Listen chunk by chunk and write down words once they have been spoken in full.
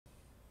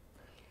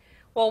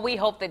Well, we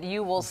hope that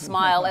you will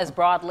smile as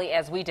broadly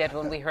as we did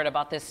when we heard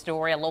about this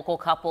story. A local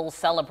couple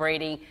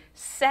celebrating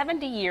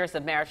 70 years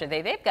of marriage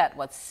today. They've got,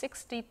 what,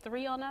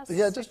 63 on us?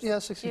 Yeah,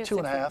 62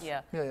 and a half.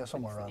 Yeah,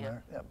 Somewhere around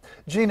there. Yeah.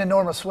 Gene and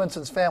Norma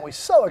Swinson's family,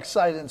 so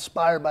excited and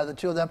inspired by the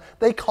two of them.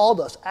 They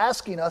called us,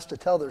 asking us to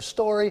tell their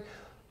story.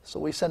 So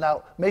we sent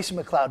out Mason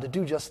McLeod to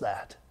do just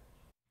that.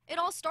 It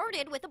all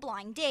started with a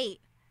blind date.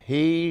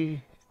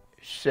 He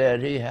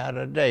said he had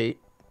a date,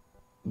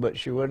 but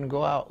she wouldn't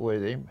go out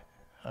with him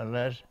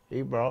unless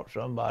he brought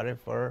somebody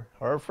for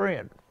her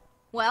friend.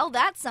 Well,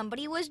 that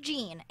somebody was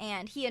Gene,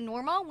 and he and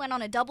Norma went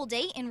on a double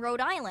date in Rhode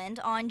Island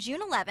on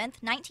June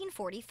 11th,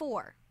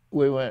 1944.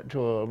 We went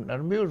to an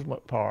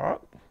amusement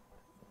park,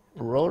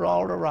 rode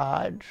all the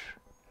rides,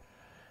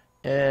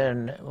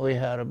 and we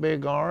had a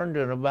big orange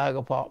and a bag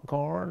of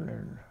popcorn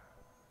and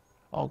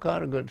all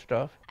kind of good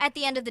stuff. At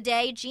the end of the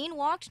day, Gene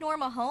walked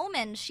Norma home,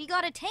 and she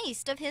got a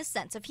taste of his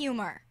sense of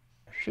humor.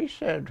 She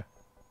said,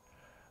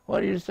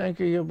 "What do you think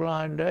of your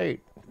blind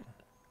date?"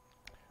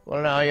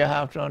 Well, now you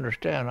have to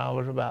understand, I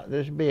was about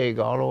this big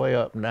all the way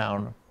up and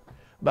down,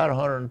 about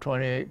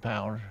 128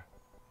 pounds.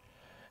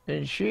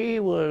 And she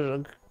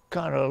was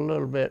kind of a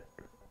little bit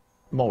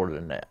more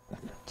than that.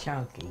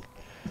 Chunky.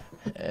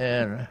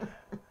 And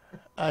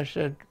I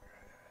said,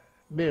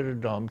 being a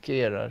dumb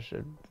kid, I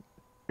said,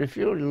 if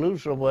you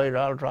lose some weight,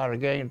 I'll try to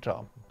gain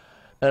some.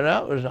 And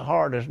that was the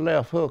hardest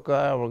left hook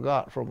I ever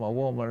got from a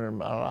woman in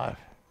my life.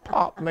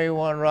 Popped me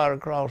one right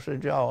across the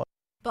jaw.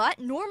 But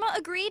Norma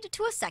agreed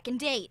to a second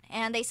date,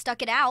 and they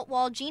stuck it out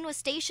while Gene was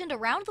stationed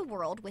around the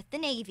world with the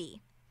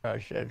Navy. I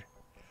said,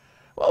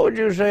 "What would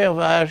you say if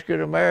I asked you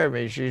to marry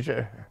me?" She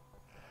said,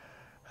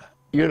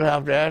 "You'd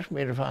have to ask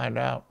me to find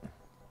out."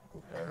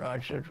 And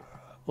I said,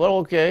 "Well,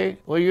 okay,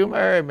 will you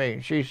marry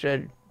me?" She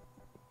said,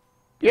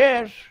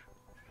 "Yes."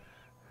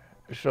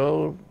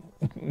 So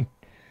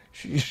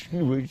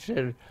we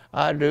said,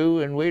 "I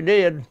do," and we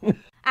did.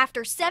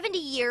 After 70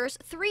 years,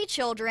 3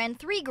 children,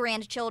 3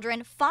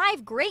 grandchildren,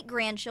 5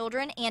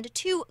 great-grandchildren, and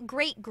 2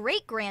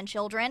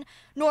 great-great-grandchildren,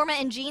 Norma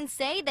and Gene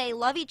say they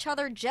love each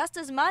other just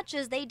as much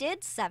as they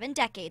did 7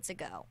 decades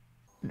ago.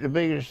 The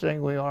biggest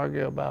thing we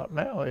argue about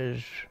now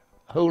is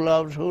who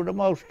loves who the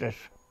mostest.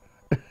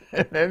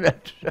 And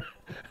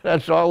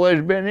that's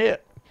always been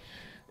it.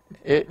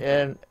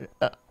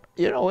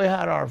 You know, we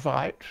had our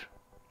fights.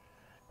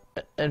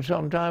 And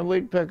sometimes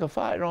we'd pick a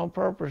fight on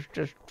purpose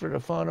just for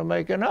the fun of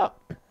making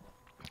up.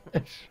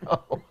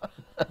 So.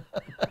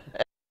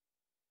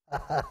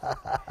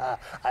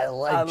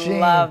 I Gene.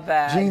 Love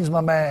that. Gene's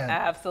my man.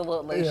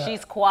 Absolutely. Yeah.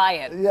 She's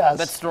quiet, yes,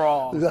 but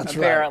strong, that's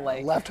apparently.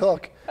 Right. Left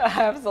hook.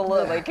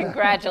 Absolutely.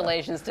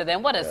 Congratulations to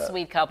them. What a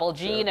sweet couple.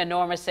 Gene and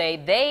Norma say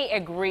they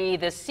agree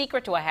the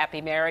secret to a happy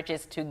marriage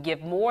is to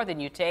give more than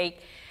you take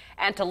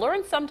and to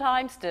learn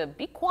sometimes to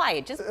be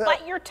quiet. Just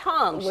bite your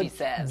tongue, she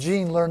says.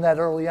 Gene learned that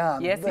early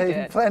on. Yes, he They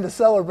did. plan to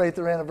celebrate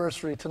their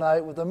anniversary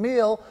tonight with a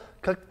meal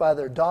cooked by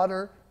their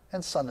daughter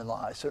and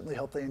son-in-law. I certainly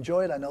hope they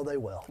enjoy it. I know they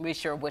will. We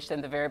sure wish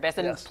them the very best,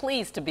 and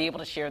pleased to be able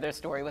to share their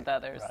story with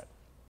others. Right.